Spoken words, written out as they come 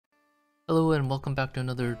Hello and welcome back to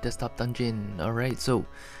another desktop dungeon. Alright, so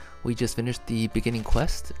we just finished the beginning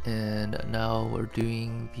quest and now we're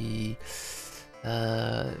doing the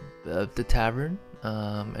tavern,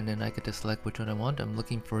 and then I get to select which one I want. I'm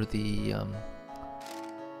looking for the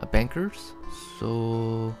bankers,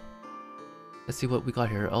 so let's see what we got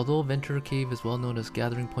here. Although Venture Cave is well known as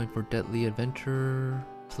gathering point for deadly adventure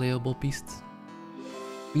slayable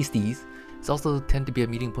beasties, it's also tend to be a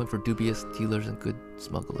meeting point for dubious dealers and good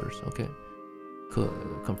smugglers. Okay,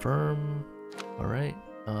 confirm. All right.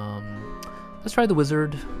 Let's try the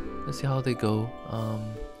wizard. Let's see how they go.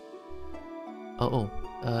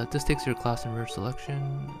 This takes your class and rare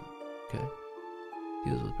selection. Okay.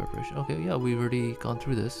 Deals with preparation. Okay, yeah, we've already gone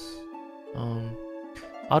through this.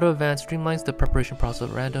 Auto advance streamlines the preparation process.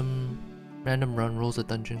 Random run rolls a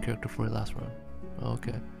dungeon character for your last run.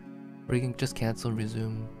 Okay. Or you can just cancel and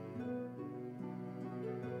resume.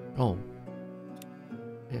 Oh.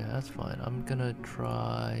 Yeah, that's fine. I'm gonna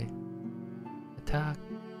try attack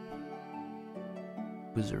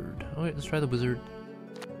wizard. Oh wait, let's try the wizard.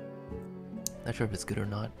 Not sure if it's good or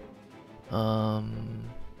not.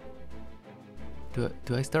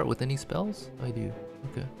 Do I start with any spells? I do.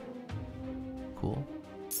 Okay. Cool.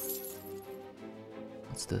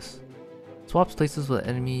 What's this? Swaps places with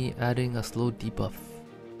enemy, adding a slow debuff.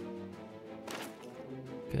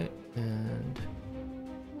 Okay, and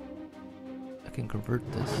I can convert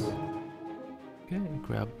this. Okay,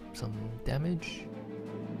 grab some damage.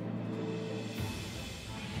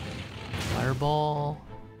 Fireball.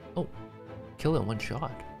 Oh, kill it in one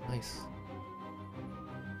shot. Nice.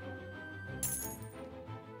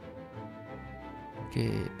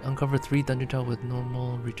 Okay, uncover 3 dungeon tiles with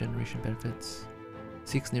normal regeneration benefits.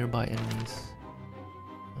 6 nearby enemies.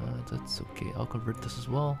 That's okay. I'll convert this as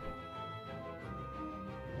well.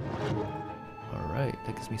 Alright,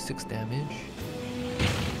 that gives me 6 damage.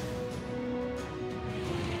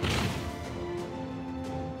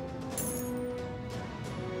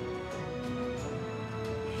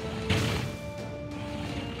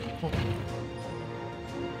 Oh.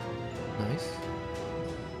 Nice.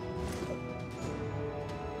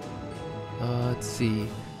 Let's see.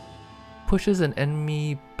 Pushes an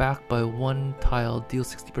enemy back by 1 tile,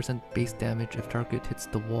 deals 60% base damage if target hits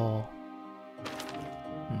the wall.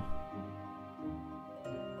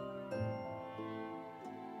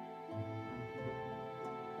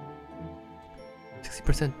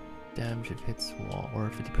 60% damage if it hits wall, or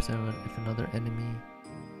 50% if another enemy,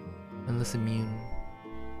 unless immune.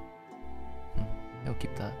 I'll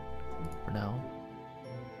keep that for now.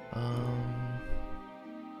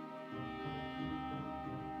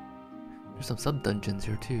 There's some sub dungeons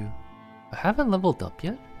here too. I haven't leveled up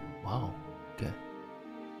yet. Wow. Okay.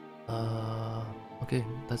 Okay.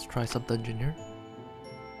 Let's try sub dungeon here.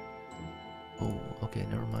 Oh. Okay.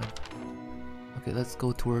 Never mind. Okay, let's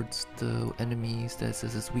go towards the enemies that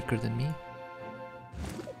says it's weaker than me.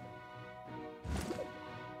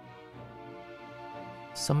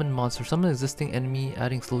 Summon monster. Summon existing enemy,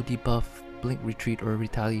 adding slow debuff, blink retreat, or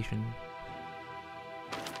retaliation.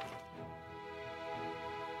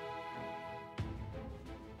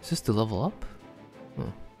 Is this to level up?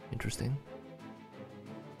 Oh, interesting.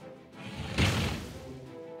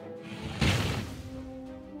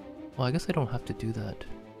 Well, I guess I don't have to do that.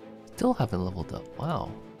 Still haven't leveled up. Wow.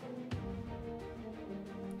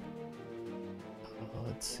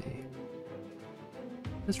 Let's see.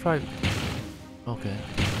 Let's try. Okay.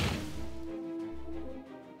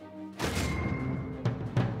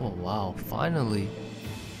 Oh wow! Finally.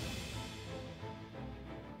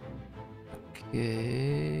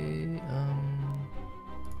 Okay.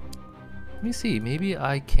 Let me see. Maybe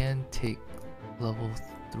I can take level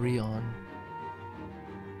 3 on.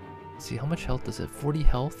 See, how much health does it? 40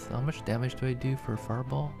 health. How much damage do I do for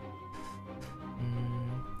fireball?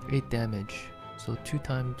 8 damage. So 2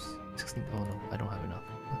 times 16. Oh no, I don't have enough.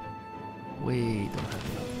 Wait, don't have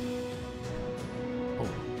enough. Oh.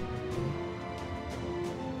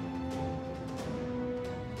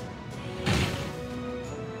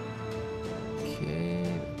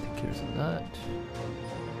 Okay, take care of that.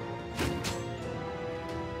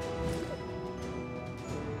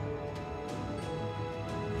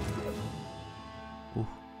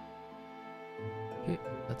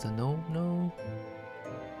 That's a no.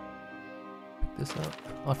 Pick this up.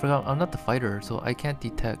 Oh, I forgot. I'm not the fighter, so I can't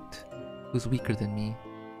detect who's weaker than me.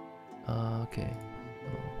 Okay. So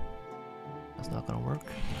that's not gonna work.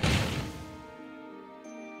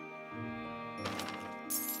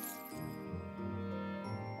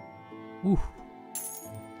 Ooh.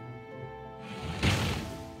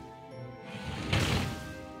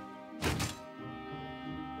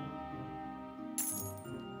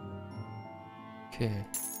 Okay.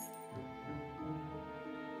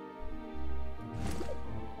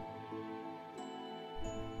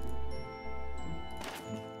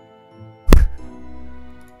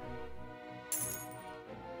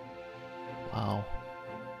 Wow.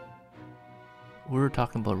 We're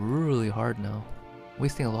talking about really hard now.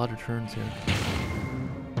 Wasting a lot of turns here.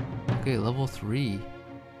 Okay, level 3.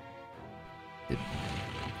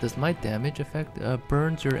 Does my damage effect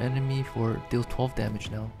burns your enemy for deals 12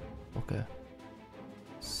 damage now? Okay.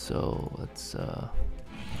 So let's okay.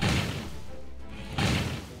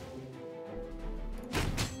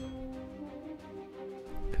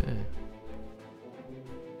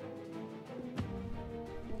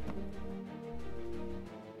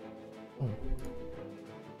 Oh.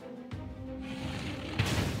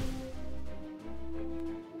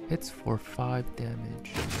 Hits for 5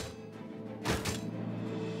 damage.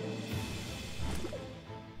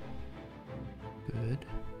 Good.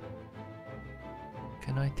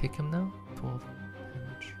 Can I take him now? 12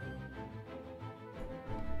 damage.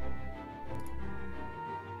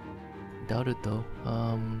 Doubt it though.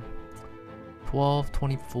 12,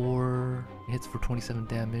 24, hits for 27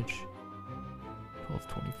 damage. 12,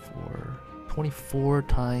 24. 24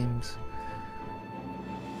 times.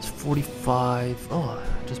 It's 45. Oh,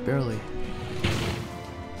 just barely.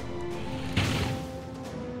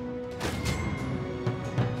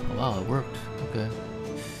 Oh, wow, it worked. Okay.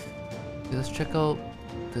 Let's check out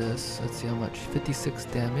this. Let's see how much. 56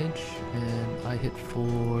 damage, and I hit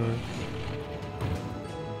for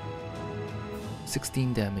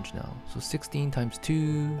 16 damage now. So 16 times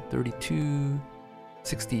 2, 32,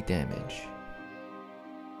 60 damage.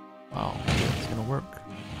 Wow, that's gonna work.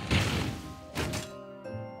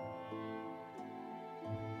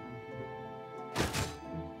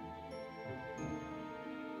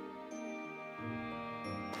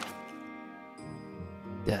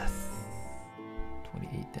 Death.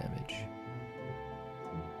 28 damage.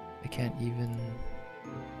 I can't even...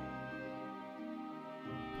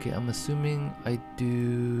 Okay, I'm assuming I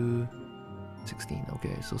do 16.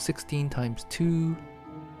 Okay, so 16 times 2,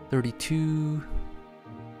 32.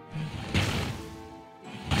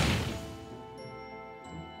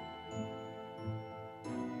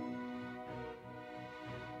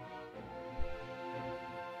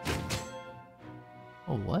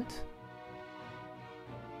 Oh, what?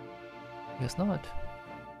 Guess not.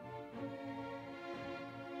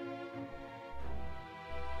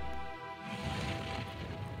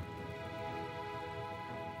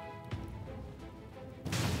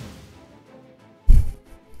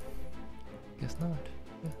 Guess not.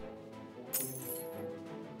 Yeah.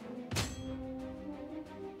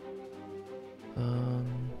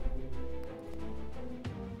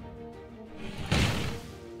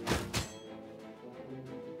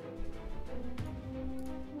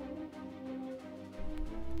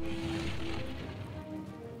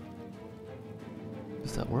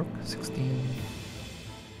 Does that work? 16,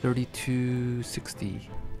 32, 60.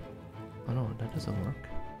 Oh no, that doesn't work.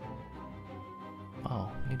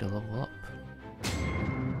 Wow, I need to level up.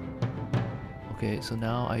 Okay, so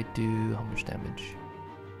now I do how much damage?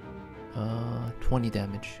 20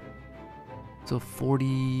 damage. So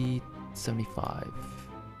 40, 75.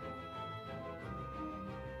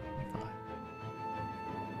 75.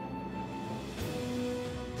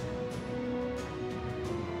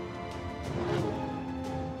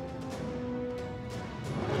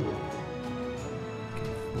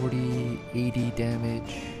 Okay, 40, 80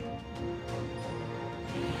 damage.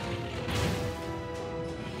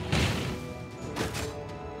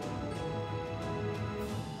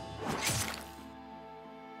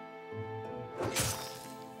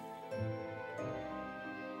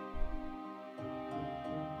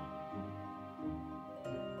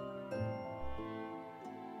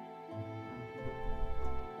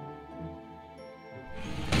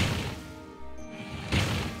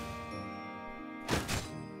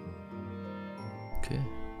 Okay.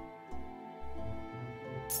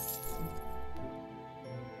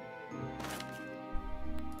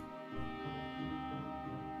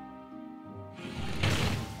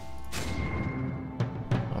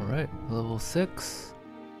 Alright, level 6.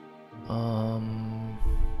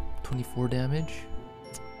 24 damage.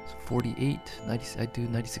 So 48. 90, I do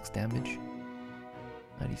 96 damage.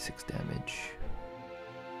 96 damage.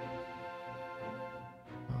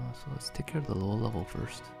 So let's take care of the low level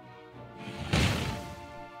first.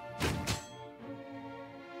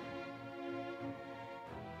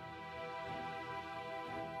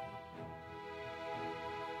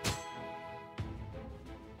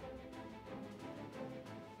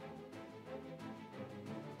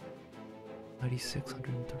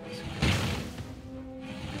 $9,636.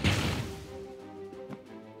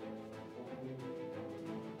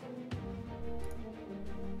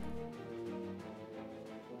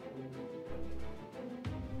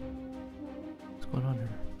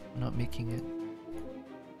 making it.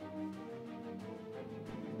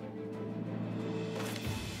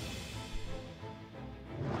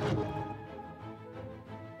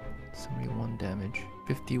 $71 damage.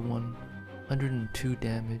 51. 102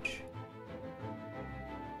 damage.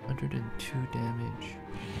 102 damage.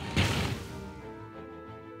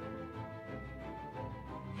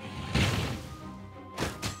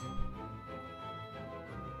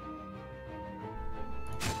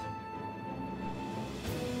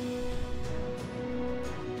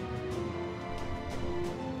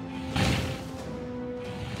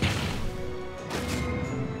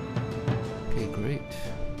 Okay, great.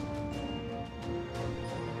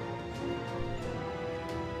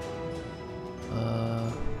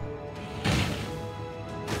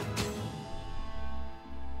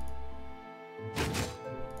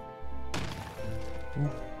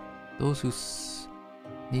 Those who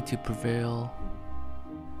need to prevail,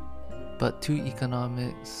 but 2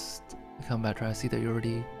 economics combat try. I see that you're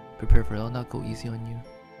already prepared for it. I'll not go easy on you.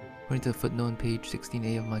 According to the footnote on page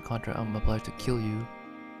 16A of my contract, I'm obliged to kill you.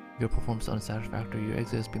 Your performance is unsatisfactory. Your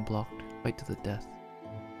exit has been blocked. Fight to the death.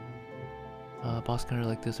 Boss counter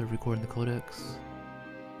like this are recorded in the codex.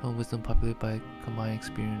 Wisdom populated by combined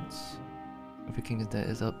experience. Every kingdom's debt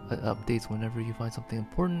is updates whenever you find something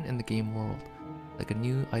important in the game world, like a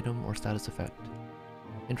new item or status effect.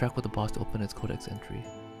 Interact with the boss to open its codex entry.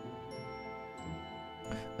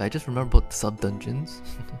 I just remember about the sub-dungeons.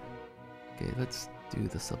 Okay, let's do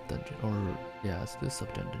the sub-dungeon. Or, yeah, let's do the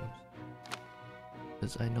sub-dungeons.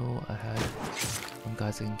 Because I know I had some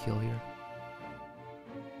guys I can kill here.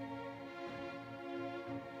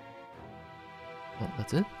 Oh,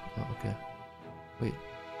 that's it? Oh, okay. Wait.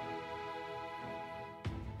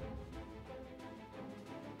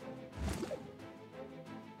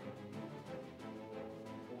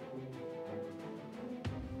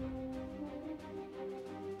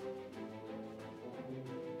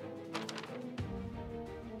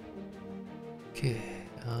 Okay,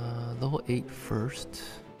 level 8 first.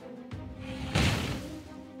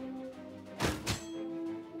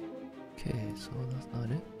 Okay, so that's not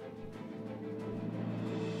it.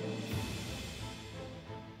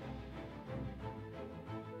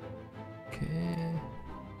 Okay.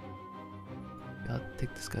 I'll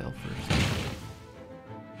take this guy out first.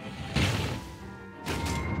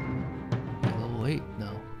 Okay, level 8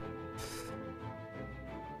 now.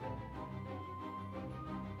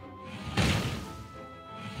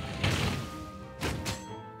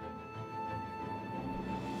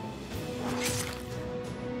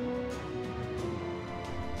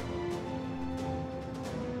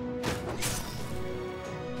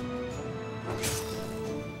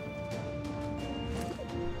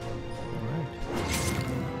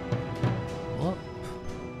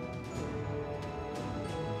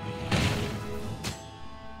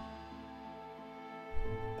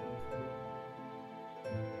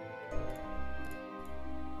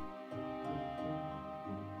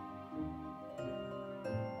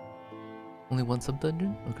 Only one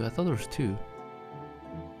sub-dungeon? Okay, I thought there was 2.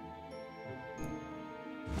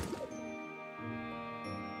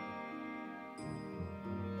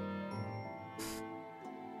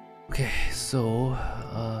 Okay, so,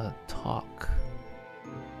 talk.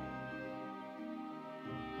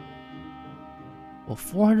 Well,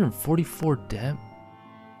 444 damn.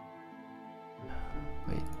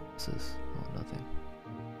 Wait, what's this? Oh, nothing.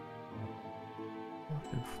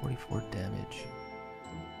 444 damage.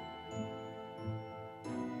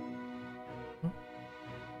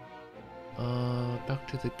 Back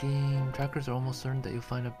to the game. Trackers are almost certain that you'll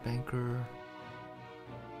find a banker.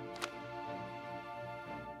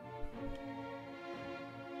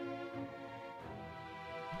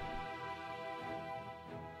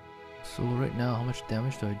 So right now, how much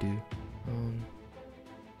damage do I do?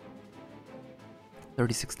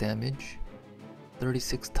 36 damage.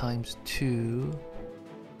 36 times 2.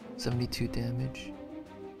 72 damage.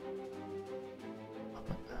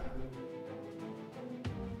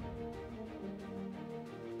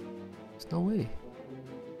 No way.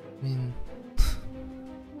 I mean,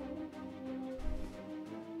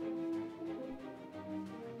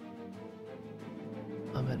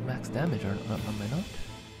 I'm at max damage, am I not?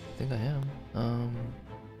 I think I am.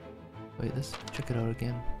 Wait, let's check it out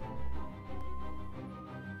again.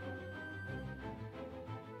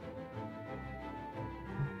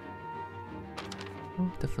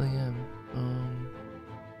 Oh, definitely am.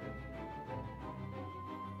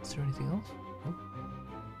 Is there anything else? Nope.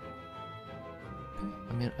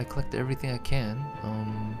 I mean, I collected everything I can.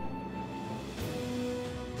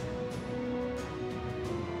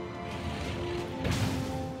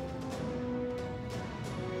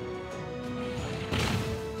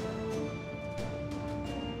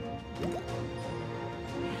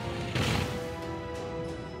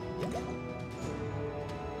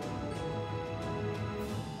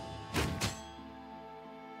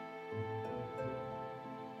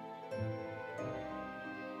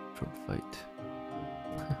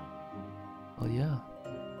 Oh yeah.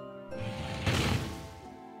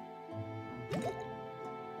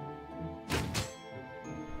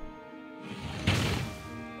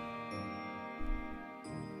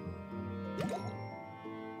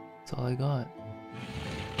 That's all I got.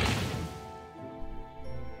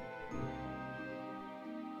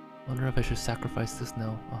 Wonder if I should sacrifice this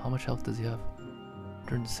now. How much health does he have?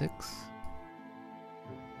 Turn 6.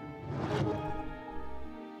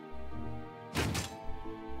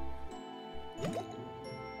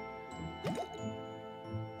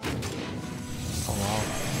 Oh wow.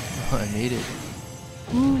 I made it.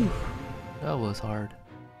 Woo! That was hard.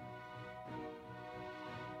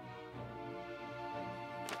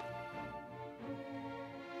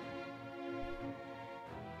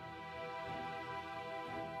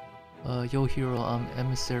 Yo hero, I'm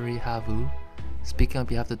Emissary Havu, speaking on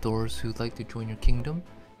behalf of the Dwarves who'd like to join your kingdom.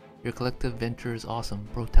 Your collective venture is awesome,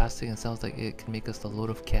 brotastic, and sounds like it can make us a load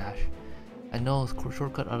of cash. I know a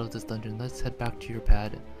shortcut out of this dungeon. Let's head back to your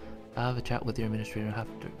pad. I'll have a chat with your administrator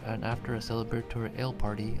and after a celebratory ale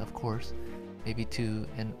party, of course. Maybe two,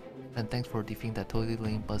 and thanks for defeating that totally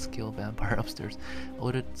lame buzzkill vampire upstairs. I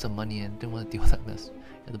owed it some money and didn't want to deal with that mess.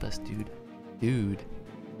 You're the best dude. Dude.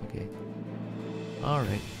 Okay.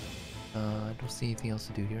 Alright. I don't see anything else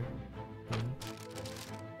to do here.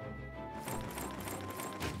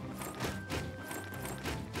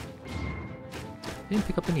 Didn't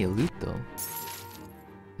pick up any loot though.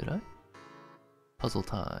 Did I? Puzzle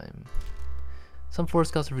time. Some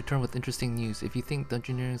forest scouts have returned with interesting news. If you think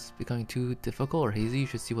dungeoneering is becoming too difficult or hazy, you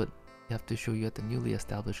should see what they have to show you at the newly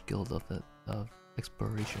established guild of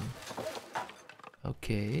exploration.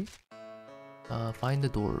 Okay. Find the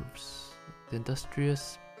dwarves. The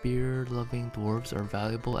industrious, beer-loving dwarves are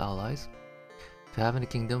valuable allies to have in a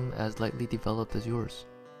kingdom as lightly developed as yours.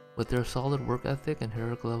 With their solid work ethic and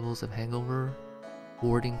heroic levels of hangover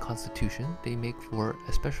warding constitution, they make for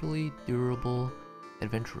especially durable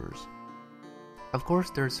adventurers. Of course,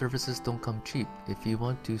 their services don't come cheap. If you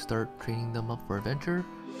want to start training them up for adventure,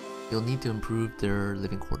 you'll need to improve their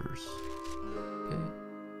living quarters. Okay.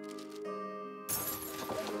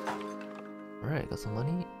 Alright, got some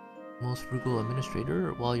money. Most frugal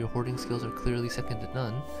administrator. While your hoarding skills are clearly second to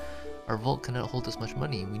none, our vault cannot hold as much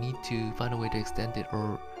money. We need to find a way to extend it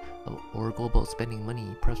or go about spending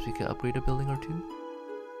money. Perhaps we could upgrade a building or two?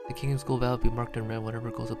 The kingdom's gold value will be marked in red whenever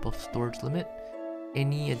it goes above storage limit.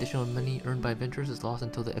 Any additional money earned by adventurers is lost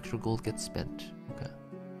until the extra gold gets spent. Okay.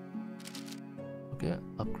 Okay,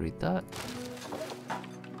 upgrade that.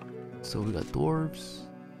 So we got dwarves.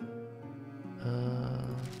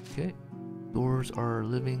 Okay. Dwarves are a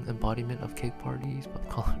living embodiment of cake parties,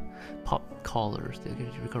 pop collars. They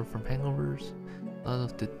can recover from hangovers.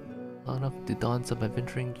 Not enough to don some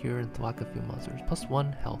adventuring gear and thwack a few monsters. Plus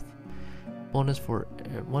 1 health. Bonus for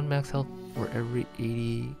 1 max health for every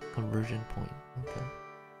 80 conversion point. Okay.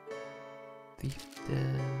 Thief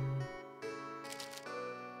Den.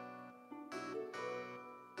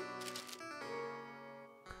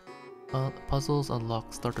 Puzzles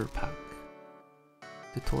unlock starter pack.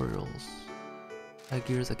 Tutorials.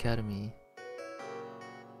 Gears Academy.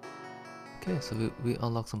 Okay, so we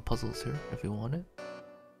unlock some puzzles here if you want it.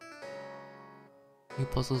 New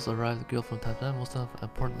puzzles arrive at the guild from time to time. Most of them have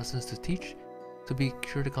important lessons to teach, so be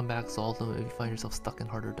sure to come back and solve them if you find yourself stuck in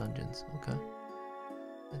harder dungeons. Okay,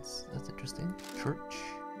 that's interesting. Church.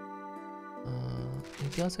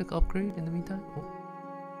 Anything else I can upgrade in the meantime? Oh.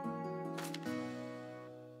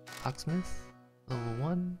 Blacksmith, level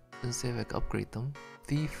 1. Doesn't say if I can upgrade them.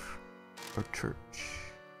 Thief or church.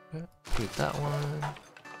 Okay, upgrade that one.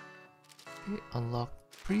 Okay, unlock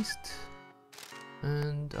priest.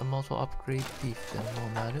 And I'm also upgrade thief then while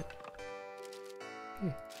I'm at it.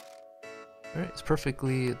 Okay. Alright, it's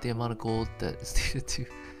perfectly the amount of gold that is needed to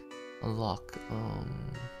unlock.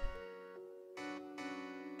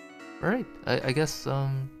 Alright, I guess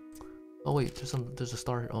oh wait, there's a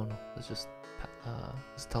star here. Oh no,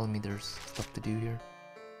 it's telling me there's stuff to do here.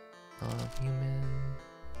 Human,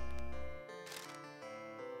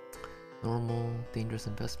 normal, dangerous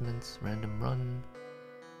investments, random run,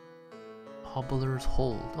 hobbler's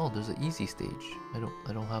hold. Oh, there's an easy stage. I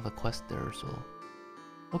don't have a quest there, so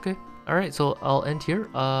okay. All right, so I'll end here.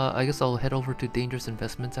 I guess I'll head over to dangerous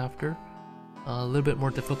investments after. A little bit more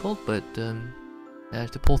difficult, but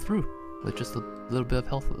managed to pull through with just a little bit of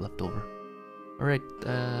health left over. All right,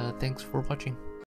 thanks for watching.